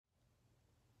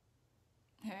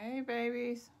Hey,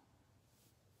 babies.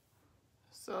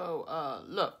 So,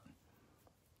 look,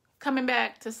 coming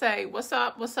back to say what's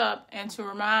up, and to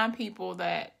remind people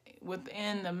that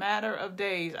within the matter of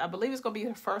days, I believe it's going to be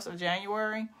the 1st of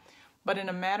January, but in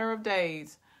a matter of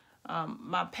days,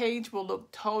 my page will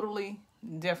look totally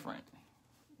different.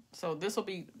 So this will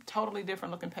be totally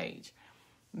different looking page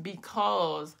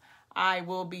because I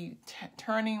will be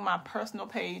turning my personal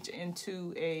page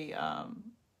into a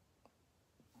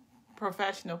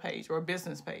professional page or a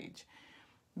business page,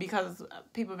 because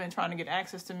people have been trying to get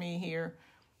access to me here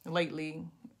lately.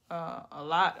 A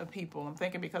lot of people, I'm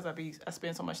thinking because I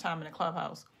spend so much time in the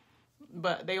Clubhouse,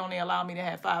 but they only allow me to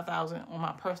have 5,000 on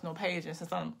my personal page. And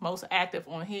since I'm most active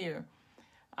on here,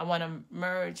 I want to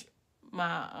merge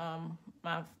my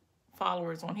my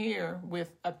followers on here with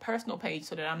a personal page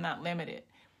so that I'm not limited.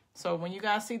 So when you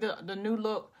guys see the new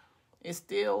look, it's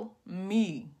still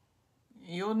me.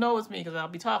 You'll know it's me because I'll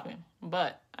be talking.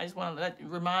 But I just want to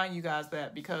remind you guys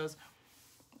that, because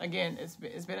again, it's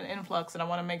been an influx, and I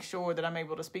want to make sure that I'm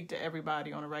able to speak to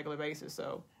everybody on a regular basis.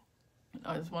 So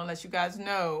I just want to let you guys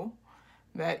know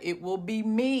that it will be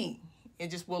me. It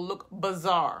just will look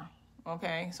bizarre.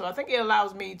 Okay, so I think it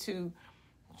allows me to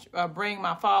bring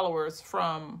my followers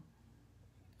from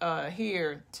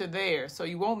here to there, so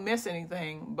you won't miss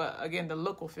anything. But again, the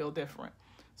look will feel different.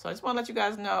 So I just want to let you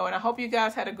guys know, and I hope you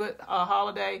guys had a good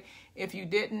holiday. If you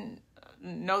didn't,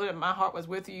 know that my heart was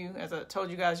with you, as I told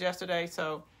you guys yesterday.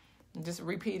 So I'm just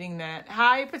repeating that.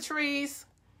 Hi, Patrice.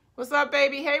 What's up,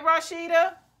 baby? Hey,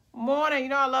 Rashida. Morning. You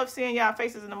know I love seeing y'all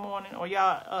faces in the morning, or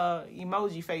y'all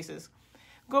emoji faces.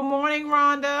 Good morning,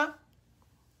 Rhonda.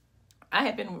 I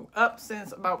have been up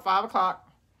since about 5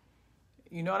 o'clock.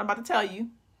 You know what I'm about to tell you.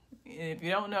 And if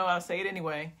you don't know, I'll say it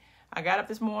anyway. I got up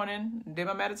this morning, did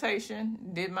my meditation,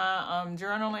 did my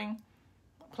journaling,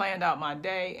 planned out my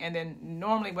day, and then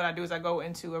normally what I do is I go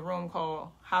into a room called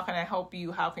 "How Can I Help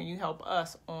You? How Can You Help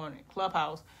Us?" on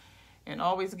Clubhouse, and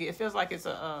always it feels like it's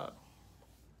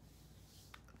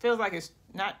feels like it's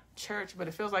not church, but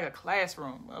it feels like a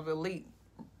classroom of elite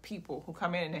people who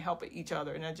come in and they help each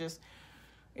other, and it just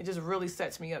really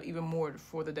sets me up even more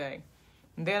for the day.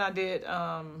 And then I did,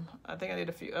 I think I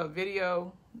did a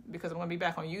video, because I'm going to be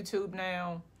back on YouTube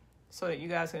now, so that you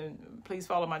guys can please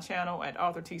follow my channel at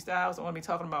Arthur T. Styles. I'm going to be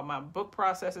talking about my book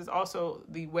processes, also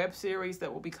the web series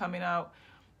that will be coming out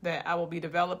that I will be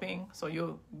developing. So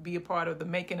you'll be a part of the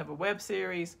making of a web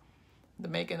series, the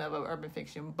making of an urban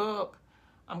fiction book.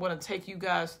 I'm going to take you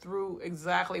guys through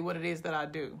exactly what it is that I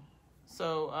do.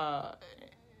 So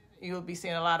you'll be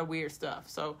seeing a lot of weird stuff.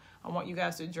 So I want you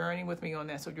guys to journey with me on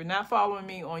that. So if you're not following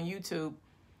me on YouTube,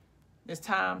 it's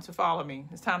time to follow me.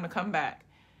 It's time to come back.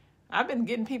 I've been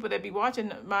getting people that be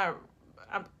watching my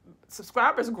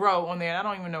subscribers grow on there. I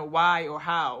don't even know why or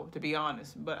how, to be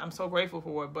honest, but I'm so grateful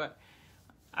for it. But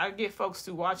I get folks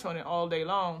to watch on it all day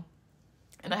long,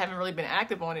 and I haven't really been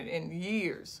active on it in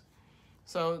years.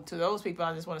 So to those people,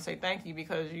 I just want to say thank you,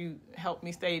 because you helped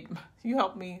me to stay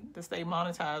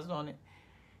monetized on it.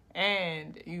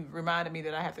 And you reminded me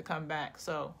that I have to come back.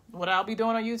 So what I'll be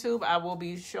doing on YouTube, I will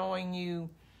be showing you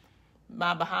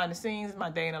my behind the scenes, my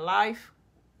day in the life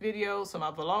videos, so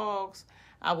my vlogs.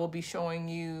 I will be showing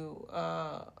you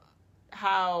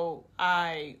how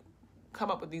I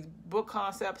come up with these book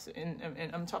concepts, and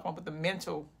I'm talking about the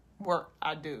mental work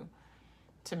I do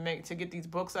to get these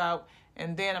books out.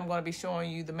 And then I'm going to be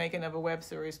showing you the making of a web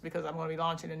series, because I'm going to be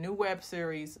launching a new web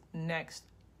series next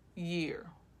year.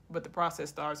 But the process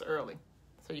starts early,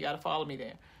 so you got to follow me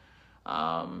there.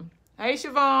 Hey,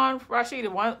 Siobhan,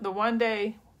 Rashida, the one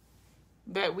day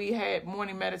that we had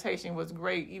morning meditation was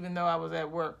great, even though I was at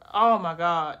work. Oh my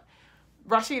God,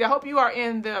 Rashida, I hope you are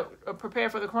in the Prepare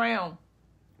for the Crown,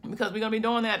 because we're gonna be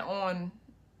doing that on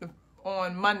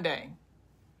Monday.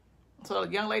 So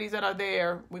young ladies that are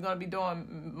there, we're gonna be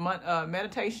doing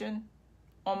meditation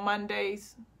on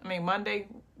Mondays. Monday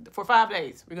for 5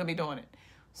 days. We're gonna be doing it.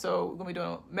 So we're going to be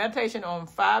doing meditation on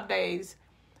 5 days,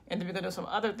 and then we're going to do some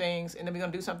other things, and then we're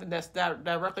going to do something that's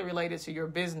directly related to your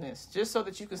business, just so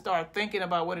that you can start thinking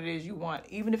about what it is you want,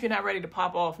 even if you're not ready to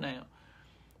pop off now.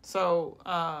 So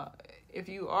if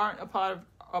you aren't a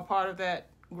part of that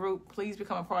group, please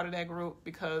become a part of that group,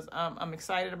 because I'm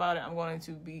excited about it.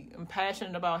 I'm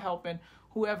passionate about helping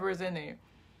whoever is in there.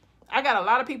 I got a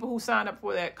lot of people who signed up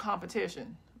for that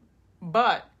competition,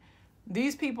 but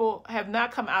these people have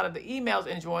not come out of the emails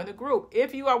and joined the group.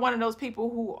 If you are one of those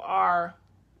people who are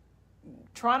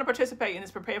trying to participate in this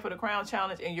Prepare for the Crown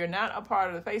challenge and you're not a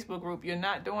part of the Facebook group, you're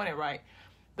not doing it right.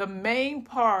 The main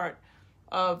part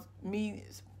of me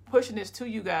pushing this to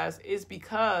you guys is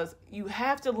because you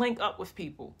have to link up with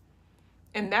people.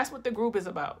 And that's what the group is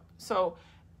about. So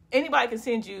anybody can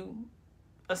send you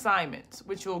assignments,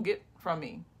 which you'll get from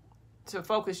me, to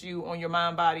focus you on your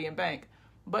mind, body, and bank.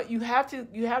 But you have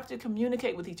to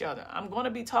communicate with each other. I'm going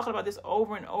to be talking about this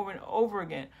over and over and over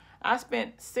again. I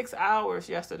spent 6 hours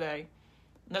yesterday.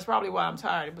 And that's probably why I'm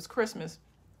tired. It was Christmas.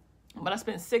 But I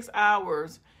spent 6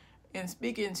 hours in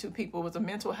speaking to people. It was a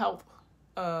mental health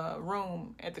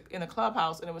room in the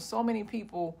Clubhouse. And there was so many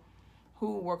people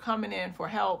who were coming in for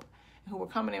help, who were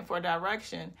coming in for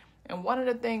direction. And one of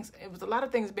the things, it was a lot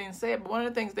of things being said, but one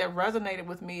of the things that resonated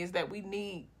with me is that we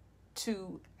need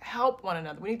to help one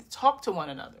another. We need to talk to one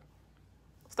another.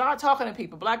 Start talking to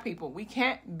people, black people. We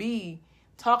can't be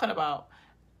talking about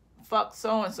fuck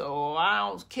so-and-so, or I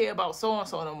don't care about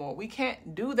so-and-so no more. We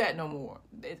can't do that no more.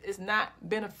 It's not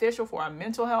beneficial for our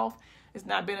mental health. It's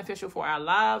not beneficial for our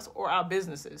lives or our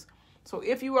businesses. So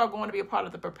if you are going to be a part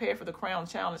of the Prepare for the Crown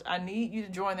Challenge, I need you to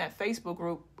join that Facebook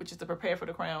group, which is the Prepare for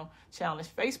the Crown Challenge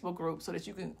Facebook group, so that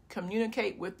you can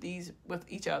communicate with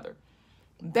each other.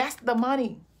 That's the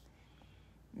money.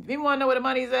 If you want to know where the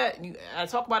money is at, I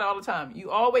talk about it all the time.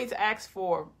 You always ask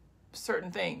for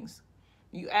certain things.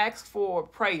 You ask for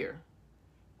prayer.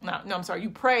 You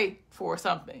pray for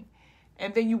something.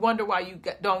 And then you wonder why you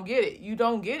don't get it. You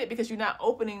don't get it because you're not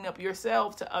opening up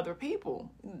yourself to other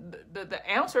people. The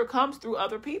answer comes through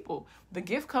other people. The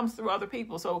gift comes through other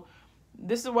people. So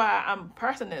this is why I'm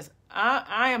pressing this.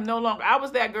 I am no longer, I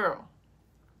was that girl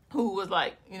who was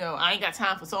like, I ain't got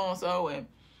time for so-and-so, and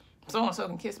so-and-so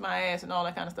can kiss my ass and all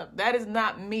that kind of stuff. That is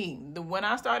not me. When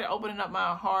I started opening up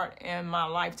my heart and my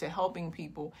life to helping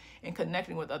people and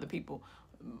connecting with other people,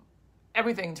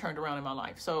 everything turned around in my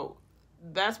life. So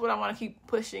that's what I want to keep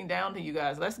pushing down to you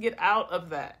guys. Let's get out of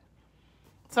that.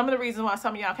 Some of the reasons why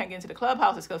some of y'all can't get into the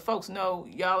Clubhouse is because folks know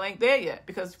y'all ain't there yet,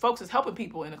 because folks is helping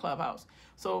people in the Clubhouse.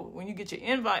 So when you get your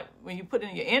invite, when you put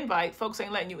in your invite, folks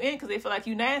ain't letting you in because they feel like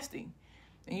you nasty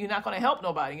and you're not going to help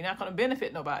nobody. You're not going to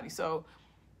benefit nobody. So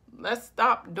let's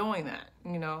stop doing that.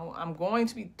 I'm going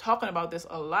to be talking about this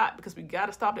a lot because we got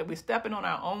to stop that. We're stepping on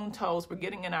our own toes. We're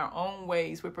getting in our own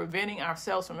ways. We're preventing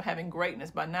ourselves from having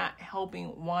greatness by not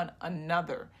helping one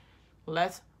another.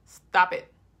 Let's stop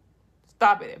it.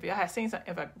 Stop it. If y'all have seen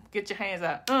something, if I get your hands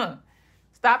out,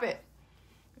 stop it.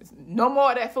 It's no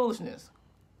more of that foolishness.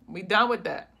 We done with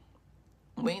that.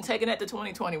 We ain't taking that to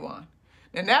 2021.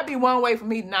 And that'd be one way for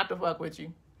me not to fuck with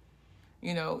you.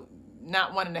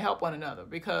 Not wanting to help one another,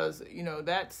 because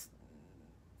that's,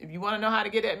 if you want to know how to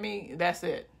get at me, that's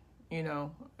it.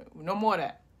 No more of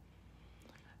that.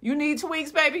 You need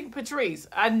tweaks, baby. Patrice,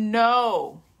 I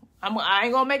know I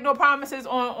ain't gonna make no promises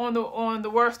on the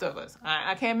worst of us.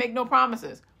 I can't make no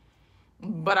promises,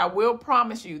 but I will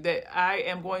promise you that I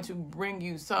am going to bring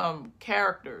you some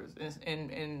characters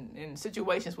in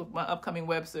situations with my upcoming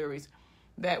web series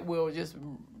that will just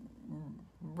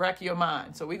wreck your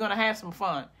mind. So we're gonna have some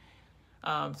fun.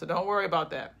 So don't worry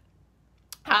about that.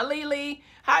 Hi, Lily.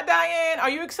 Hi, Diane. Are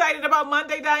you excited about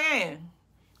Monday, Diane?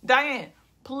 Diane,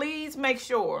 please make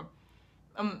sure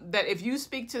that if you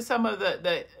speak to some of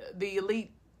the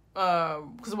elite,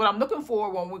 because what I'm looking for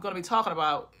when we're going to be talking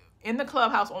about in the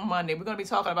Clubhouse on Monday, we're going to be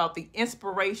talking about the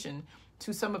inspiration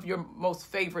to some of your most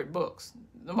favorite books,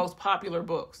 the most popular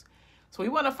books. So we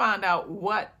want to find out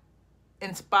what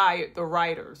inspired the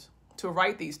writers to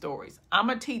write these stories. I'm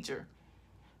a teacher.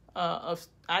 I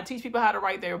teach people how to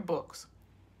write their books.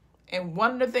 And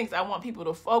one of the things I want people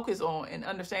to focus on and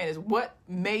understand is what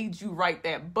made you write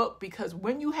that book. Because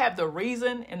when you have the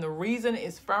reason, and the reason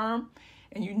is firm,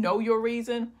 and you know your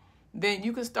reason, then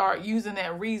you can start using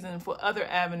that reason for other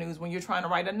avenues when you're trying to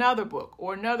write another book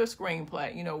or another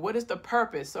screenplay. What is the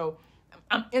purpose? So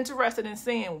I'm interested in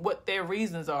seeing what their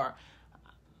reasons are.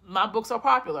 My books are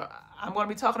popular. I'm going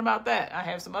to be talking about that. I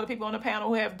have some other people on the panel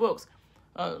who have books.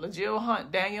 LaJill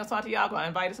Hunt, Danielle Santiago. I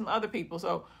invited some other people.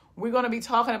 So we're going to be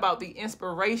talking about the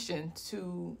inspiration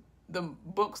to the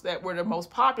books that were the most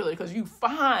popular, because you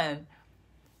find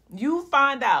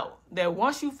out that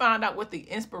once you find out what the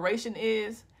inspiration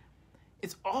is,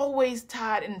 it's always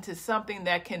tied into something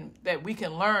that we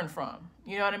can learn from.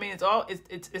 You know what I mean?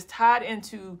 It's tied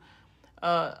into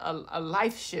a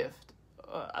life shift,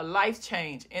 a life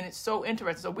change, and it's so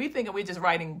interesting. So we think we're just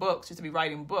writing books, just to be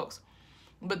writing books.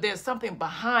 But there's something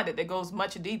behind it that goes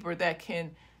much deeper, that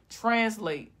can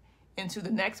translate into the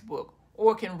next book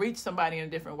or can reach somebody in a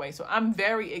different way. So I'm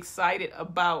very excited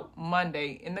about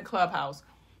Monday in the Clubhouse,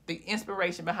 the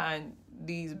inspiration behind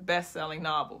these best-selling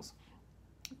novels.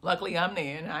 Luckily, I'm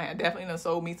there, and I definitely done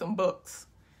sold me some books.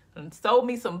 So I'm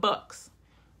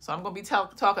going to be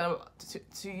talking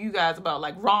to you guys about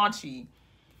like Raunchy,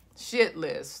 Shit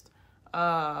List.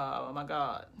 Oh my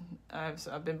God.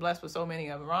 I've been blessed with so many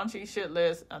of them. Raunchy, Shit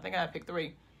List. I think I picked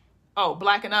 3.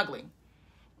 Black and Ugly.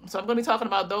 So I'm going to be talking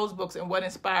about those books and what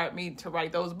inspired me to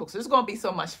write those books. It's going to be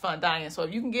so much fun, Diane. So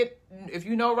if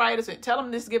you know writers, tell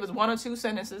them to give us 1 or 2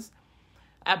 sentences.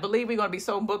 I believe we're going to be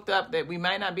so booked up that we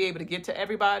might not be able to get to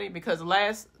everybody, because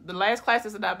the last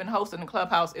classes that I've been hosting in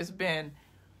Clubhouse, it's been,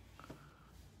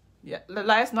 the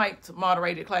last night's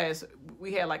moderated class,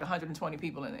 we had like 120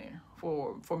 people in there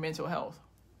for mental health.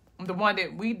 The one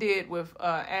that we did with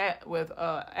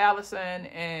Allison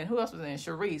and who else was in?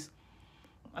 Sharice.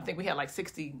 I think we had like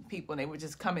 60 people, and they were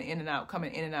just coming in and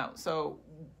out. So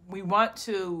we might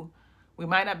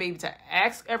not be able to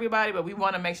ask everybody, but we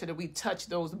want to make sure that we touch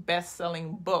those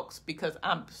best-selling books, because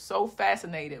I'm so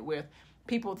fascinated with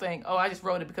people think, I just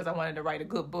wrote it because I wanted to write a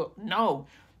good book. No,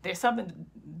 there's something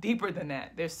deeper than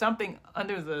that. There's something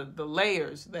under the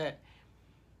layers that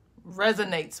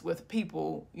resonates with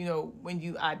people, when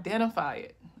you identify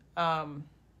it.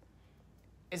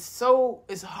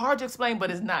 It's hard to explain, but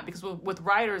it's not, because with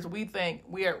writers, we think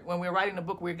when we're writing the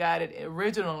book, we're guided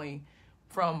originally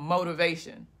from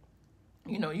motivation.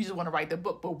 You just want to write the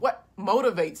book, but what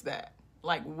motivates that?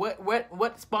 Like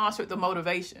what sponsored the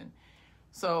motivation?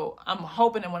 So I'm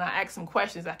hoping that when I ask some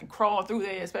questions, I can crawl through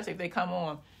there, especially if they come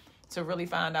on, to really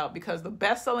find out, because the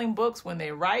best-selling books, when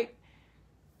they write,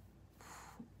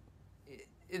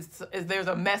 there's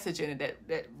a message in it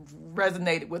that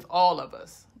resonated with all of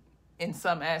us in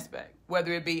some aspect,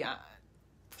 whether it be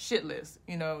Shitless.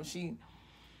 She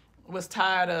was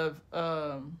tired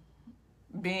of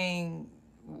being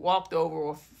walked over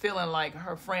or feeling like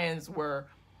her friends were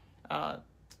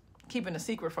keeping a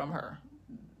secret from her.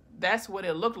 That's what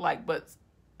it looked like. But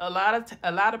a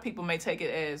lot of people may take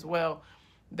it as, well,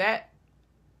 that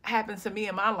happens to me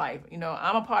in my life.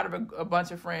 I'm a part of a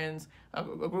bunch of friends, a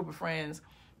group of friends,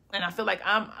 and I feel like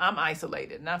I'm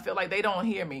isolated, and I feel like they don't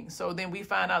hear me. So then we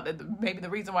find out that maybe the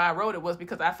reason why I wrote it was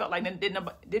because I felt like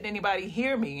didn't anybody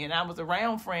hear me, and I was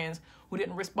around friends who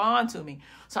didn't respond to me.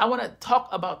 So I want to talk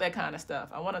about that kind of stuff.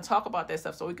 I want to talk about that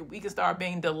stuff so we can start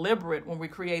being deliberate when we're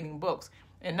creating books,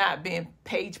 and not being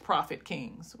page profit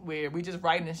kings where we just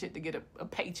writing and shit to get a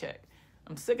paycheck.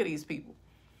 I'm sick of these people.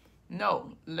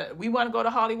 No, we want to go to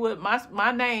Hollywood.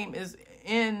 My name is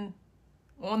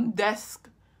on desk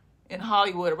in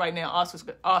Hollywood right now,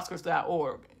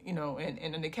 Oscars.org,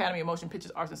 and the Academy of Motion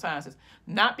Pictures, Arts and Sciences.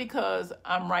 Not because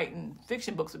I'm writing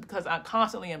fiction books, but because I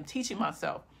constantly am teaching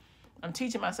myself.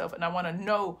 And I want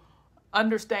to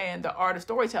understand the art of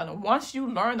storytelling. Once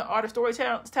you learn the art of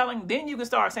storytelling, then you can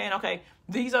start saying, okay,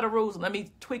 these are the rules, let me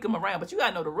tweak them around. But you got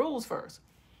to know the rules first.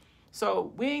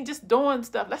 So we ain't just doing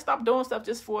stuff. Let's stop doing stuff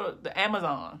just for the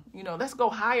Amazon. Let's go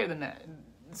higher than that.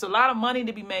 It's a lot of money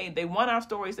to be made. They want our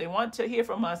stories. They want to hear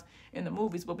from us in the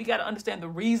movies, but we got to understand the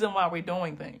reason why we're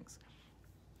doing things.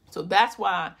 So that's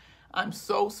why I'm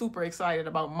so super excited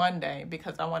about Monday,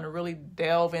 because I want to really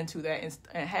delve into that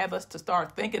and have us to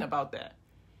start thinking about that.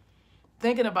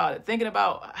 Thinking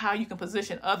about how you can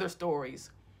position other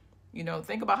stories.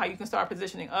 Think about how you can start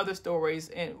positioning other stories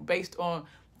and based on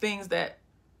things that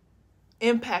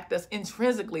impact us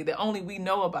intrinsically that only we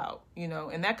know about,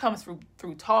 and that comes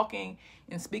through talking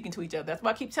and speaking to each other. That's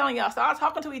why I keep telling y'all, start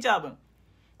talking to each other.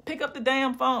 Pick up the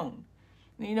damn phone.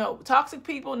 Toxic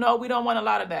people, no, we don't want a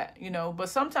lot of that, but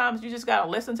sometimes you just got to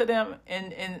listen to them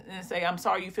and say, I'm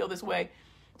sorry you feel this way,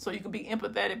 so you can be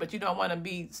empathetic, but you don't want to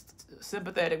be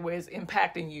sympathetic where it's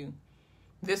impacting you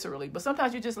viscerally. But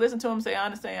sometimes you just listen to them and say,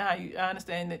 I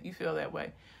understand that you feel that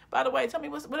way. By the way, tell me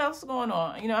what else is going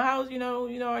on. How's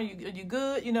are you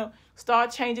good?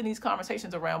 Start changing these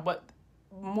conversations around. But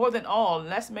more than all,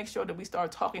 let's make sure that we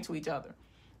start talking to each other.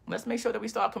 Let's make sure that we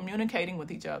start communicating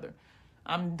with each other.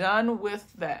 I'm done with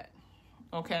that.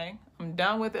 Okay, I'm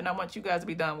done with it, and I want you guys to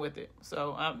be done with it.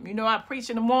 So I preach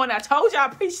in the morning. I told you I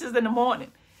preach this in the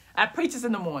morning. I preach this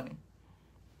in the morning.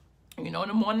 In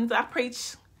the mornings I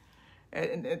preach.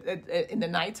 In the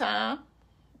nighttime,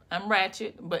 I'm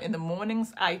ratchet, but in the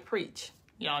mornings, I preach.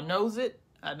 Y'all knows it.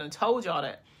 I done told y'all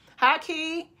that. Hi,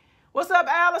 Key. What's up,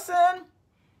 Allison?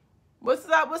 What's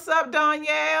up,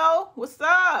 Danielle? What's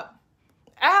up?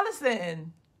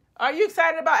 Allison. Are you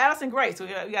excited about Allison Grace? We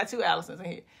got 2 Allisons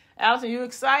in here. Allison, you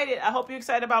excited? I hope you're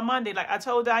excited about Monday. Like I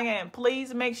told Diane,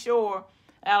 please make sure,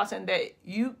 Allison, that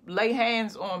you lay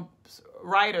hands on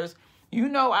writers.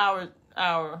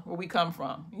 Where we come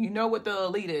from. What the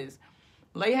elite is.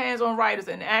 Lay hands on writers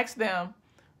and ask them,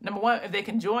 number one, if they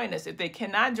can join us. If they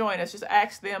cannot join us, just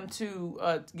ask them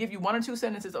to give you 1 or 2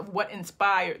 sentences of what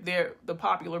inspired the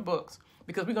popular books,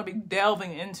 because we're going to be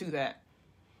delving into that.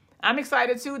 I'm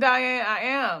excited too, Diane. I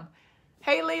am.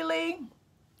 Hey, Lily.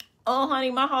 Oh, honey,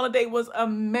 my holiday was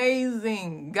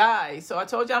amazing, guys. So I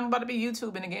told you I'm about to be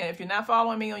YouTubing again. If you're not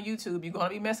following me on YouTube, you're going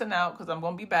to be missing out because I'm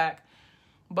going to be back.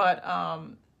 But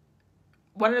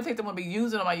one of the things I'm going to be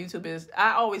using on my YouTube is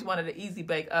I always wanted an easy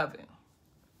bake oven.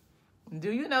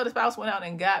 Do you know the spouse went out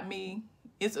and got me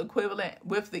its equivalent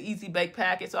with the easy bake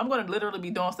packet? So I'm going to literally be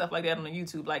doing stuff like that on the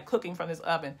YouTube, like cooking from this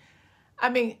oven. I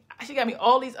mean, she got me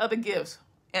all these other gifts,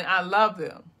 and I love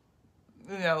them.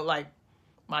 You know, like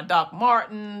my Doc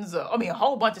Martens, a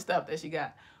whole bunch of stuff that she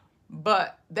got.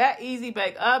 But that easy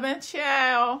bake oven,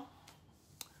 child,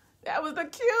 that was the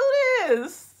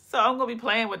cutest. So I'm going to be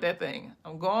playing with that thing.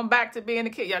 I'm going back to being a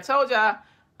kid. I told y'all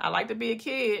I like to be a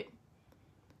kid.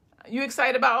 You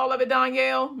excited about all of it,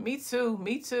 Danielle? Me too.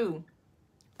 Me too.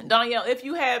 Danielle, if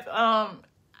you have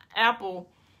Apple,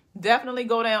 definitely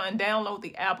go down and download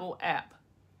the Apple app.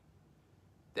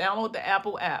 Download the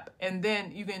Apple app. And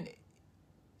then you can,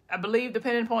 I believe,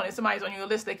 depending upon if somebody's on your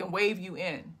list, they can wave you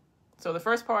in. So the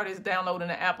first part is downloading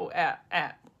the Apple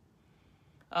app.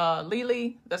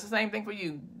 Lily, that's the same thing for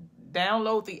you.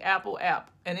 Download the Apple app.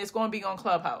 And it's going to be on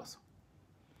Clubhouse.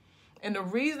 And the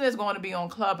reason it's going to be on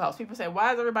Clubhouse, people say,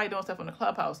 why is everybody doing stuff on the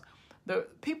Clubhouse? The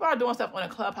people are doing stuff on the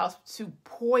Clubhouse to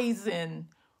poison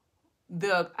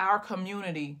our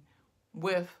community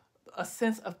with a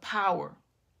sense of power.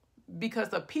 Because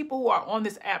the people who are on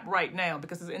this app right now,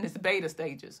 because it's in its beta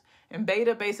stages, and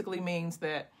beta basically means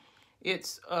that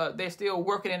it's they're still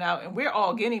working it out, and we're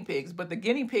all guinea pigs. But the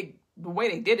guinea pig, the way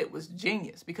they did it was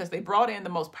genius, because they brought in the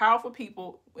most powerful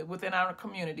people within our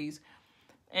communities,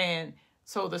 and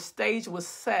so the stage was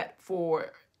set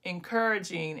for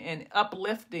encouraging and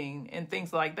uplifting and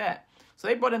things like that. So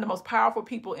they brought in the most powerful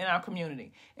people in our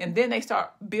community. And then they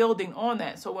start building on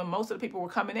that. So when most of the people were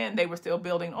coming in, they were still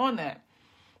building on that.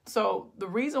 So the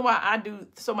reason why I do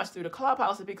so much through the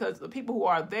Clubhouse is because the people who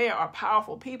are there are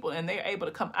powerful people, and they're able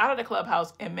to come out of the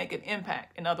Clubhouse and make an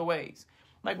impact in other ways.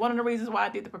 Like one of the reasons why I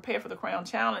did the Prepare for the Crown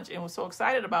Challenge and was so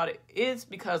excited about it is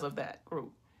because of that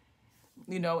group.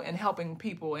 You know, and helping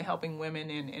people and helping women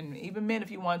and even men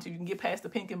if you want to. You can get past the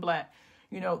pink and black.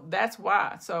 You know, that's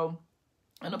why. So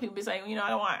I know people be saying, you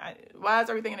know, why is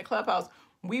everything in the Clubhouse?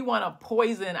 We want to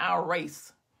poison our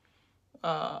race.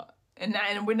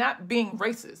 And we're not being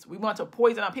racist. We want to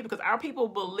poison our people because our people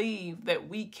believe that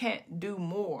we can't do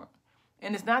more.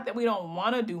 And it's not that we don't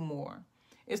want to do more.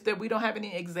 It's that we don't have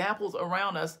any examples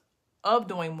around us of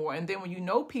doing more. And then when you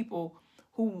know people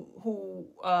who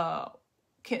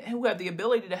have the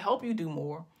ability to help you do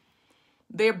more,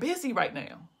 they're busy right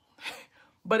now.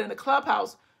 But in the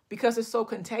Clubhouse, because it's so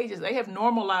contagious, they have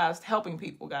normalized helping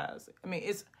people, guys. I mean,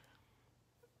 it's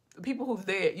the people who's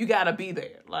there, you got to be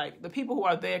there. Like, the people who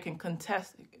are there can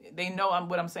contest. They know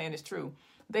what I'm saying is true.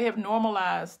 They have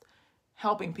normalized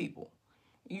helping people.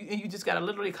 You just got to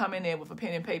literally come in there with a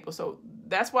pen and paper. So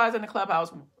that's why it's in the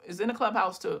Clubhouse. It's in the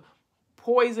Clubhouse to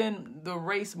poison the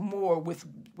race more with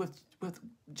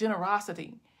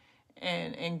generosity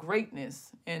and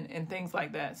greatness and things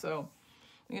like that. So,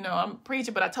 you know, I'm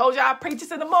preaching, but I told you I preach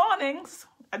this in the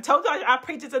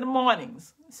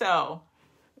mornings. So,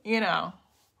 you know,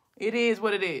 it is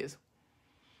what it is.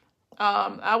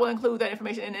 I will include that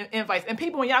information in the invites. And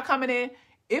people, when y'all coming in,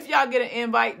 if y'all get an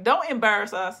invite, don't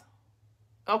embarrass us.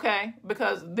 Okay?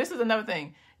 Because this is another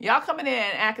thing. Y'all coming in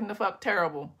and acting the fuck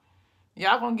terrible.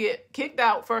 Y'all gonna get kicked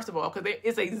out, first of all, because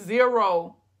it's a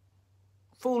zero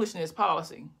foolishness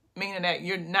policy. Meaning that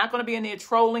you're not going to be in there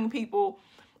trolling people.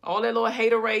 All that little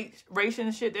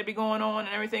hateration shit that be going on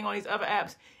and everything on these other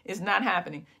apps is not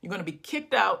happening. You're going to be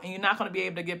kicked out and you're not going to be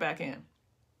able to get back in.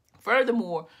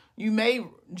 Furthermore, you may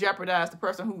jeopardize the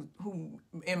person who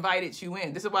invited you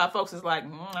in. This is why folks is like,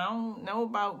 I don't know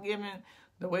about giving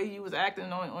the way you was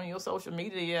acting on your social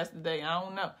media yesterday. I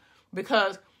don't know.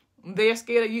 Because they're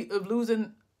scared of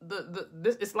losing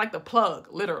this. It's like the plug,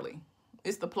 literally.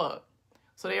 It's the plug.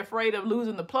 So they're afraid of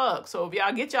losing the plug. So if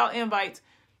y'all get y'all invites,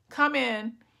 come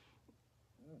in,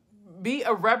 be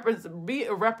a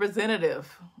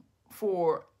representative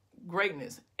for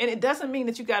greatness. And it doesn't mean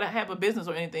that you got to have a business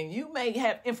or anything. You may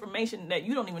have information that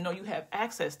you don't even know you have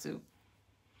access to.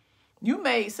 You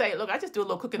may say, look, I just do a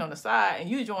little cooking on the side, and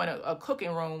you join a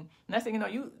cooking room. Next thing you know,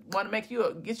 you want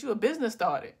to get you a business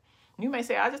started. You may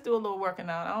say, I just do a little working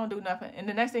out. I don't do nothing. And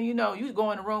the next thing you know, you go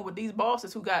in the room with these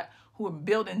bosses who are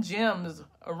building gyms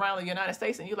around the United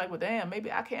States. And you're like, well, damn,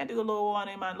 maybe I can do a little one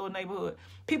in my little neighborhood.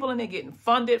 People in there getting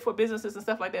funded for businesses and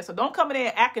stuff like that. So don't come in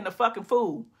there acting the fucking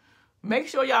fool. Make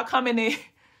sure y'all come in there,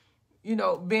 you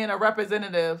know, being a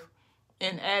representative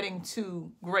and adding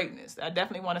to greatness. I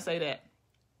definitely want to say that.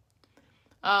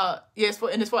 Yes,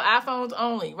 it's for iPhones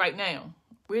only right now.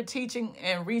 We're teaching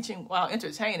and reaching while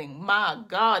entertaining. My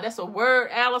God, that's a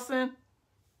word, Allison.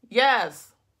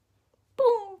 Yes.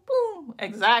 Boom, boom.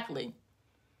 Exactly.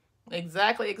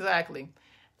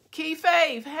 Key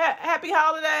Faith, happy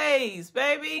holidays,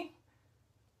 baby.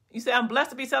 You say, I'm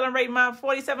blessed to be celebrating my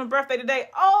 47th birthday today.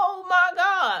 Oh, my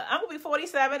God. I'm going to be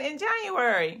 47 in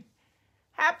January.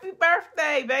 Happy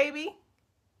birthday, baby.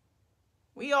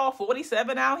 We all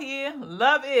 47 out here.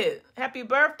 Love it. Happy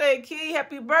birthday, Key.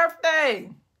 Happy birthday.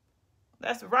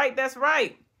 That's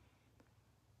right.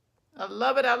 I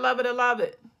love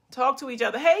it. Talk to each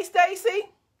other. Hey, Stacy.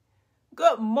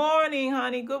 Good morning,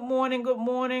 honey. Good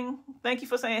morning. Thank you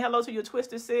for saying hello to your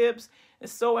Twisted Sibs.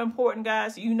 It's so important,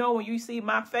 guys. You know when you see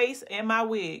my face and my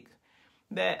wig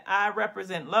that I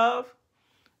represent love,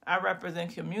 I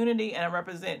represent community, and I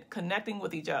represent connecting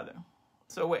with each other.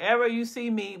 So wherever you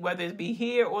see me, whether it be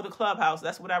here or the Clubhouse,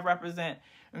 that's what I represent.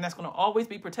 And that's going to always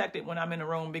be protected when I'm in the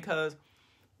room, because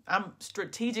I'm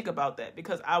strategic about that,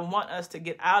 because I want us to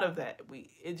get out of that.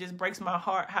 It just breaks my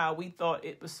heart how we thought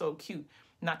it was so cute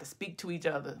not to speak to each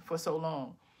other for so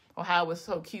long, or how it was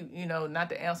so cute, not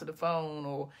to answer the phone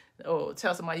or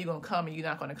tell somebody you're going to come and you're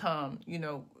not going to come.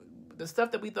 The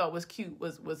stuff that we thought was cute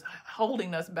was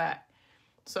holding us back.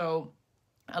 So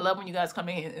I love when you guys come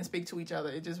in and speak to each other.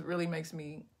 It just really makes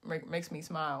me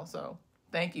smile. So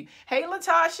thank you. Hey,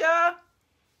 Latasha.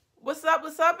 What's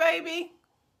up, baby?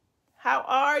 How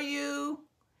are you?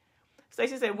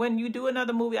 Stacey said, when you do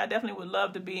another movie, I definitely would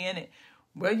love to be in it.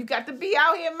 Well, you got to be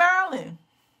out here in Maryland.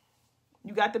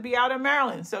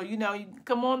 So, you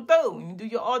come on through and you do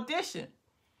your audition.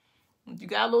 If you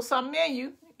got a little something in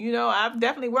you, I've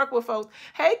definitely worked with folks.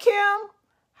 Hey, Kim.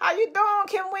 How you doing,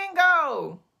 Kim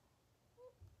Wingo?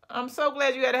 I'm so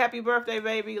glad you had a happy birthday,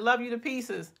 baby. Love you to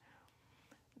pieces.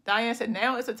 Diane said,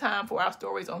 now it's a time for our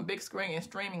stories on big screen and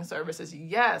streaming services.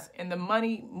 Yes, and the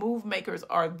money move makers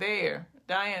are there.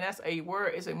 Diane, that's a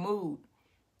word. It's a mood.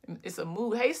 It's a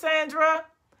mood. Hey, Sandra.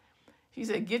 She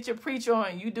said, get your preach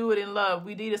on. You do it in love.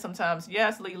 We need it sometimes.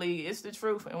 Yes, Lily, it's the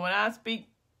truth. And when I speak,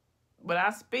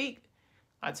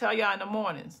 I tell y'all in the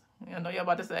mornings. I know y'all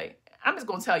about to say, I'm just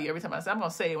going to tell you every time I say, I'm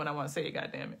going to say it when I want to say it,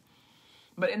 goddammit.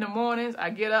 But in the mornings, I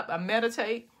get up, I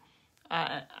meditate,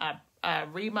 I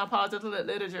read my positive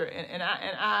literature, and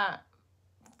I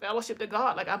fellowship to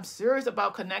God. Like, I'm serious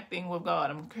about connecting with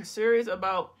God. I'm serious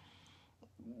about,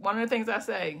 one of the things I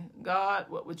say, God,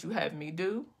 what would you have me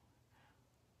do?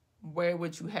 Where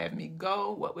would you have me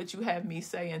go? What would you have me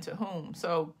say, and to whom?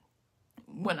 So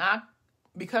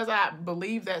because I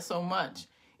believe that so much,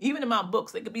 even in my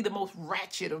books, they could be the most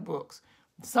ratchet of books.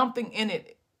 Something in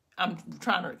it, I'm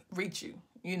trying to reach you.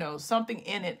 Something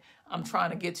in it, I'm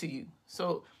trying to get to you.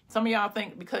 So some of y'all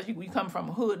think because you come from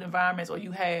hood environments, or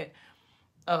you had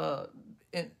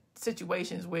in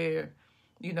situations where,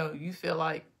 you feel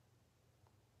like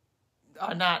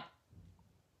are not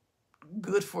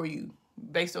good for you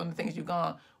based on the things you've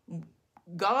gone.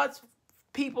 God's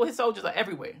people, his soldiers, are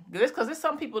everywhere. Because there's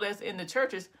some people that's in the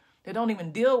churches that don't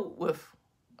even deal with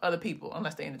other people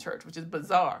unless they're in the church, which is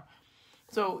bizarre.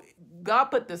 So God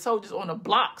put the soldiers on the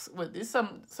blocks with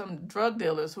some drug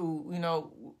dealers who,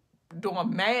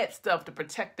 doing mad stuff to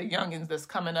protect the youngins that's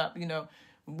coming up.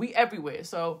 We everywhere.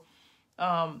 So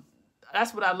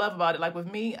that's what I love about it. Like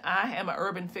with me, I am an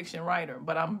urban fiction writer,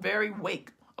 but I'm very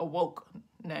awoke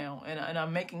now. And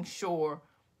I'm making sure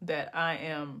that I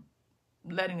am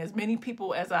letting as many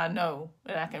people as I know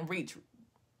that I can reach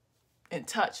and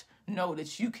touch know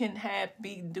that you can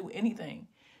do anything.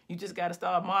 You just got to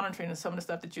start monitoring some of the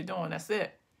stuff that you're doing. That's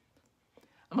it.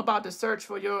 I'm about to search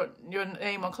for your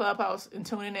name on Clubhouse and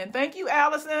tuning in. Thank you,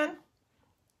 Allison.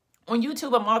 On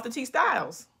YouTube, I'm Arthur T.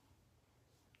 Styles.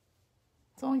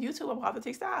 It's on YouTube, I'm Arthur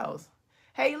T. Styles.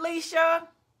 Hey, Leisha.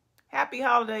 Happy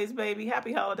holidays, baby.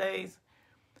 Happy holidays.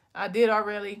 I did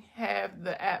already have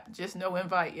the app, just no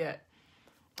invite yet.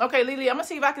 Okay, Lily, I'm going to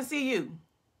see if I can see you.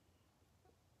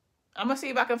 I'm going to see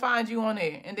if I can find you on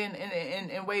there and then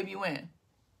and wave you in.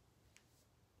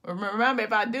 Remember,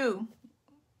 if I do,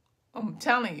 I'm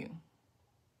telling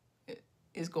you,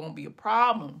 it's going to be a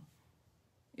problem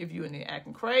if you're in there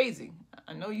acting crazy.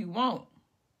 I know you won't.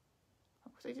 I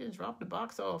wish they just drop the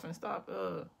box off and stop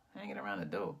hanging around the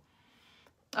door.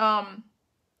 I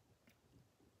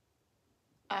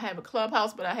have a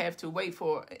Clubhouse, but I have to wait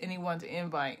for anyone to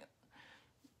invite.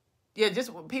 Yeah,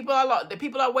 just people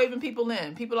are waving people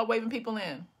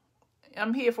in.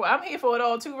 I'm here for it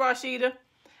all too, Rashida.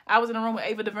 I was in a room with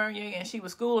Ava DuVernay, and she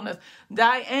was schooling us.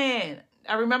 Diane,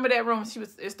 I remember that room.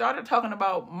 It started talking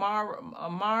about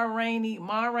Ma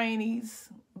Rainey's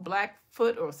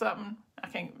Blackfoot or something.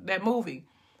 That movie.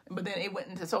 But then it went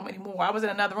into so many more. I was in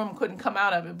another room, couldn't come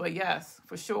out of it. But yes,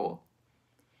 for sure.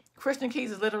 Christian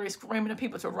Keys is literally screaming at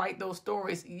people to write those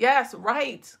stories. Yes,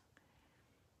 right.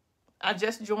 I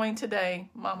just joined today,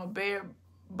 Mama Bear,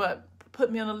 but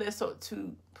put me on the list so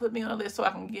I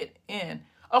can get in.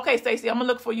 Okay, Stacey, I'm gonna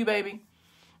look for you, baby.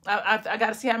 I got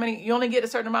to see how many. You only get a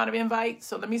certain amount of invites,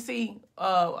 so let me see.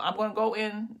 I'm gonna go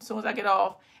in as soon as I get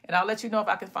off, and I'll let you know if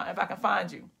I can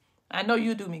find you. I know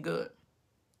you do me good.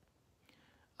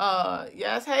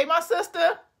 Yes. Hey, my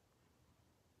sister.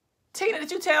 Tina,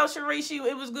 did you tell Sharice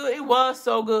it was good? It was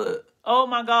so good. Oh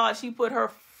my God, she put her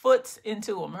foots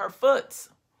into them. Her foots.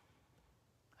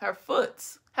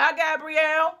 Hi,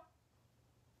 Gabrielle.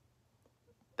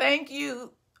 Thank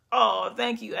you. Oh,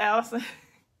 thank you, Allison.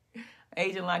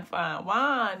 Aging like fine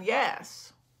wine,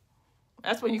 yes.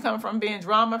 That's when you come from being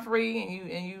drama free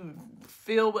and you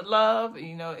filled with love.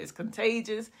 You know, it's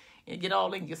contagious. You get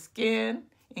all in your skin,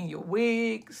 in your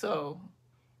wig. So,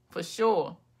 for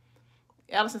sure.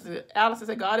 Allison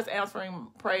said, God is answering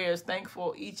prayers.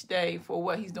 Thankful each day for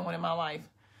what he's doing in my life.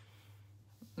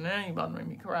 Now you about to make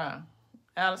me cry.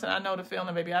 Allison, I know the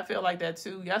feeling, baby. I feel like that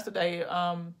too. Yesterday,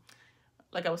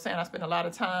 like I was saying, I spent a lot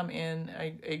of time in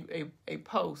a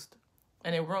post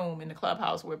in a room in the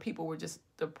Clubhouse where people were just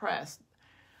depressed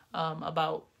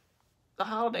about the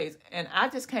holidays. And I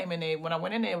just came in there. When I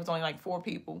went in there, it was only like 4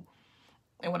 people.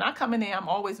 And when I come in there, I'm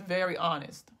always very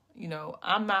honest. You know,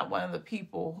 I'm not one of the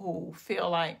people who feel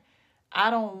like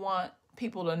I don't want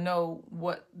people to know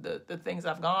what the things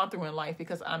I've gone through in life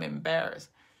because I'm embarrassed.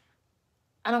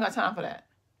 I don't got time for that.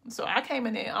 So I came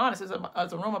in there honest as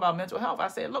a room about mental health. I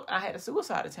said, look, I had a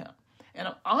suicide attempt. And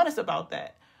I'm honest about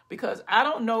that because I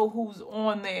don't know who's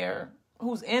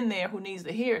in there, who needs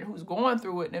to hear it, who's going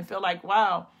through it and feel like,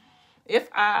 wow,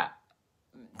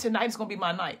 tonight is going to be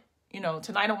my night. You know,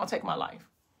 tonight I'm going to take my life.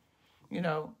 You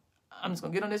know, I'm just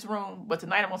going to get on this room, but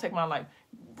tonight I'm going to take my life.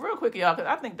 Real quick, y'all, because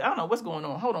I don't know what's going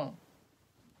on. Hold on.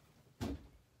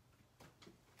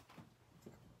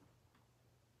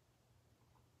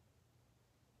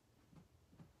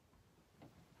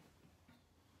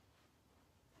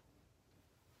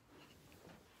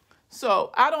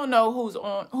 So I don't know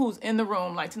who's in the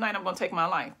room. Like tonight, I'm going to take my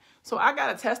life. So I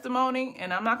got a testimony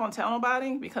and I'm not going to tell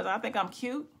nobody because I think I'm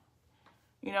cute.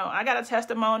 You know, I got a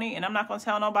testimony and I'm not going to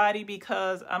tell nobody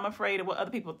because I'm afraid of what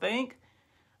other people think.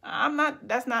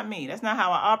 That's not me. That's not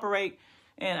how I operate.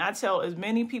 And I tell as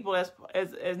many people as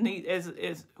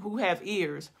who have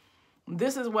ears,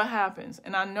 this is what happens.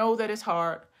 And I know that it's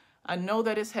hard. I know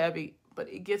that it's heavy, but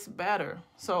it gets better.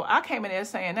 So I came in there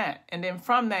saying that. And then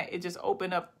from that, it just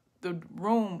opened up the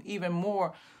room even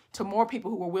more to more people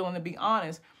who were willing to be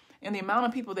honest. And the amount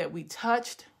of people that we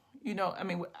touched, you know, I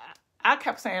mean, I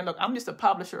kept saying, look, I'm just a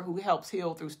publisher who helps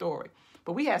heal through story.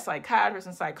 But we had psychiatrists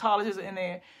and psychologists in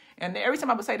there. And every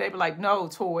time I would say, they'd be like, no,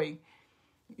 Toy,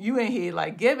 you in here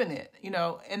like giving it, you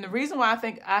know. And the reason why I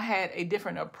think I had a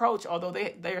different approach, although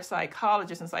they're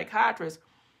psychologists and psychiatrists,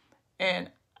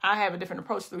 and I have a different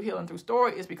approach through healing through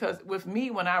story, is because with me,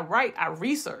 when I write, I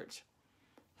research.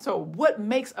 So what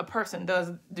makes a person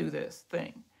do this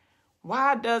thing?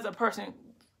 Why does a person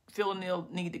feel a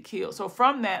need to kill? So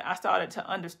from that, I started to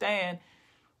understand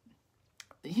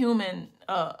the human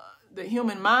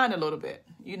mind a little bit,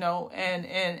 you know,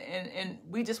 and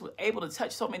we just were able to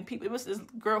touch so many people. It was this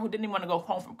girl who didn't even want to go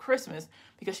home from Christmas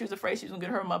because she was afraid she was going to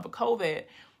get her mother COVID.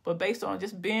 But based on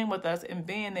just being with us and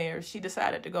being there, she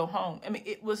decided to go home. I mean,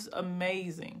 it was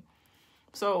amazing.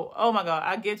 So, oh my God,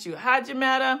 I get you. Hi,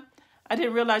 Jametta. I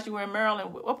didn't realize you were in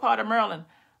Maryland. What part of Maryland?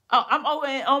 Oh, I'm over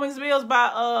in Owensville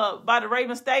by the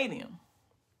Raven Stadium.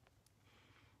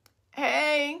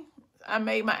 Hey, I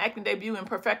made my acting debut in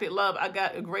Perfected Love. I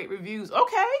got great reviews.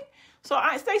 Okay. So,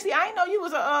 Stacey, I didn't know you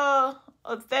was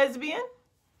a thespian.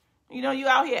 You know, you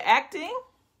out here acting.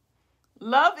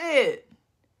 Love it.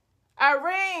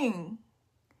 Irene,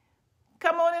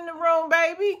 come on in the room,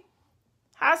 baby.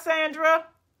 Hi, Sandra.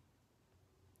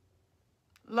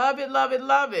 Love it, love it,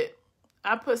 love it.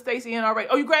 I put Stacey in already.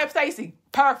 Oh, you grabbed Stacey.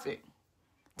 Perfect.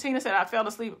 Tina said I fell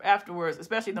asleep afterwards,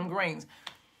 especially them greens.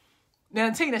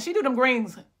 Now, Tina, she do them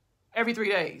greens every 3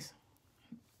 days.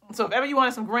 So if ever you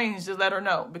wanted some greens, just let her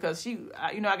know because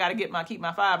I got to keep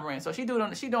my fiber in. So she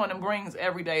doing them greens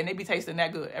every day, and they be tasting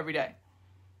that good every day.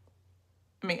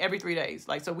 I mean, every 3 days.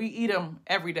 Like, so we eat them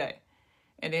every day,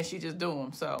 and then she just do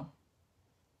them. So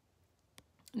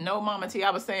no, Mama T. I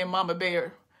was saying, Mama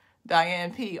Bear.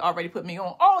 Diane P. already put me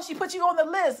on. Oh, she put you on the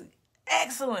list.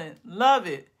 Excellent. Love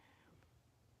it.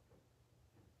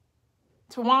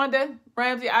 Tawanda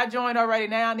Ramsey, I joined already.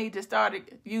 Now I need to start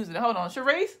using it. Hold on.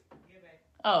 Sharice? Yeah, babe.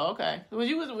 Oh, okay.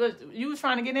 You was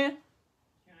trying to get in?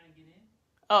 Trying to get in.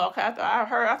 Oh, okay.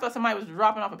 I thought somebody was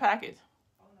dropping off a package.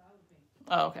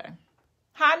 Oh, okay.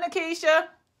 Hi, Nikisha.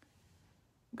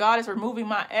 God is removing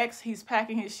my ex. He's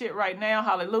packing his shit right now.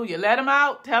 Hallelujah. Let him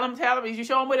out. Tell him. Did you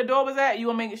show him where the door was at? You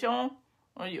want me to show him?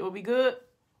 Or it will be good?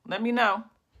 Let me know.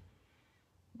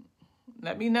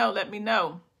 Let me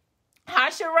know.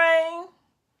 Hi, Shireen.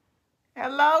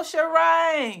 Hello,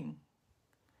 Shireen.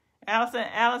 Allison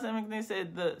McNeil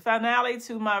said the finale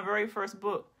to my very first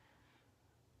book.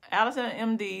 Allison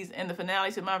MDs and the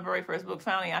finale to my very first book.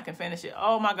 Finally, I can finish it.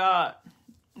 Oh, my God.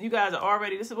 You guys are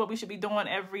already, this is what we should be doing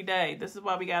every day. This is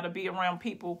why we got to be around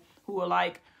people who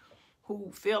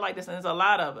feel like this. And there's a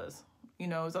lot of us.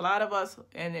 There's a lot of us.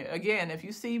 And again, if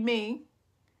you see me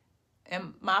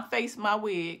and my face, my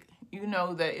wig, you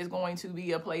know that it's going to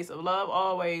be a place of love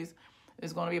always.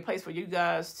 It's going to be a place for you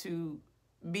guys to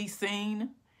be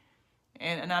seen.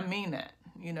 And I mean that.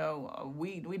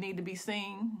 We need to be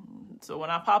seen. So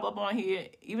when I pop up on here,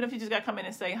 even if you just got to come in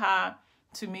and say hi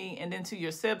to me and then to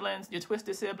your siblings, your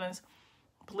twisted siblings,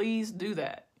 please do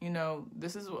that.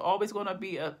 This is always going to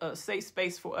be a safe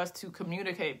space for us to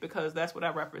communicate because that's what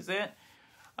I represent.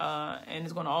 And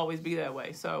it's going to always be that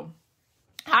way. So,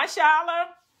 hi, Shyla.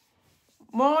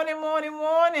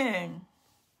 Morning.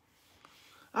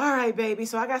 All right, baby.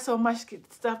 So I got so much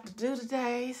stuff to do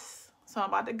today. So I'm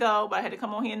about to go, but I had to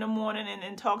come on here in the morning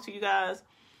and talk to you guys.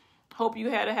 Hope you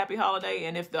had a happy holiday,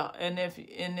 and if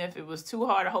it was too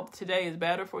hard, I hope today is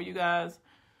better for you guys.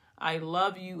 I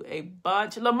love you a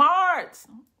bunch. Lamart,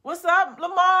 what's up,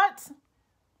 Lamart?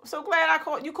 I'm so glad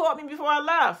you caught me before I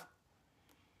left.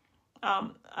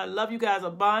 I love you guys a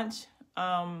bunch.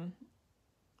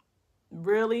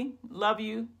 Really love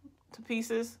you to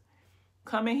pieces.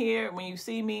 Come in here when you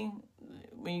see me,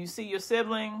 when you see your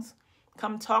siblings.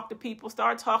 Come talk to people.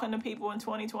 Start talking to people in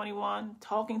 2021.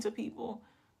 Talking to people.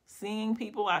 Seeing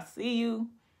people. I see you.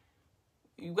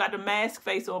 You got the mask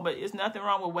face on, but there's nothing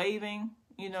wrong with waving.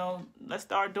 Let's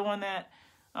start doing that.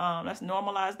 Let's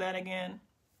normalize that again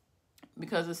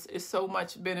because it's so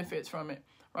much benefits from it.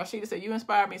 Rashida said, you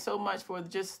inspired me so much for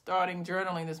just starting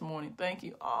journaling this morning. Thank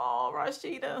you. Oh,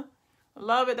 Rashida.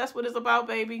 Love it. That's what it's about,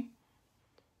 baby.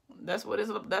 That's what it's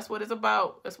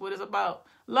about.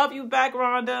 Love you back,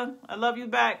 Rhonda. I love you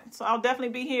back. So I'll definitely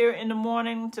be here in the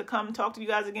morning to come talk to you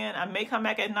guys again. I may come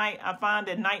back at night. I find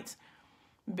that nights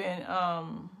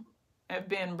have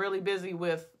been really busy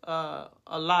with a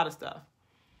lot of stuff.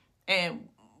 And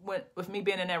with me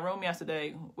being in that room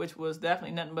yesterday, which was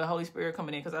definitely nothing but Holy Spirit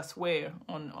coming in, because I swear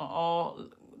on all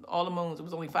the moons, it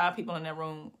was only 5 people in that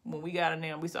room. When we got in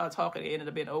there and we started talking, it ended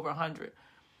up being over 100.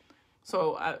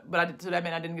 So that meant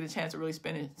I didn't get a chance to really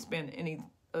spend any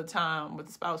time with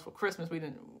the spouse for Christmas. We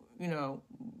didn't,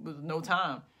 with no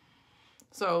time.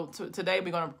 So today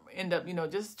we're going to end up,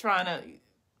 just trying to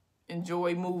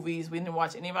enjoy movies. We didn't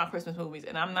watch any of our Christmas movies,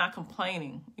 and I'm not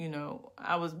complaining.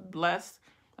 I was blessed.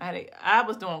 I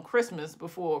was doing Christmas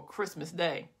before Christmas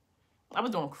Day. I was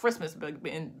doing Christmas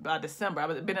by December. I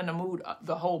was been in the mood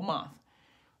the whole month.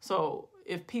 So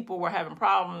if people were having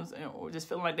problems or just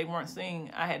feeling like they weren't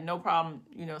seen, I had no problem,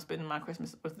 spending my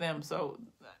Christmas with them. So,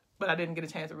 but I didn't get a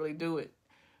chance to really do it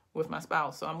with my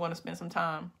spouse. So I'm going to spend some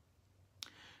time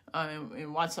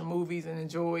and watch some movies and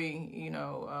enjoy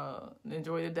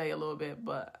the day a little bit.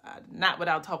 But not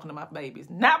without talking to my babies.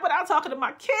 Not without talking to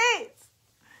my kids.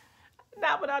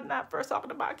 Not without not first talking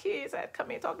to my kids. I had to come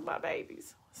in and talk to my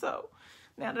babies. So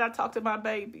now that I talk to my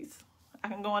babies, I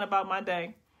can go on about my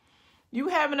day. You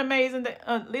have an amazing day.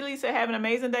 Lily said, have an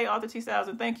amazing day, Arthur T. Styles,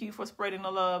 and thank you for spreading the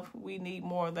love. We need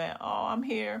more of that. Oh, I'm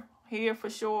here for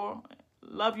sure.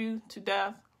 Love you to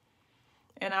death.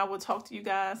 And I will talk to you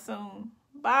guys soon.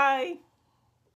 Bye.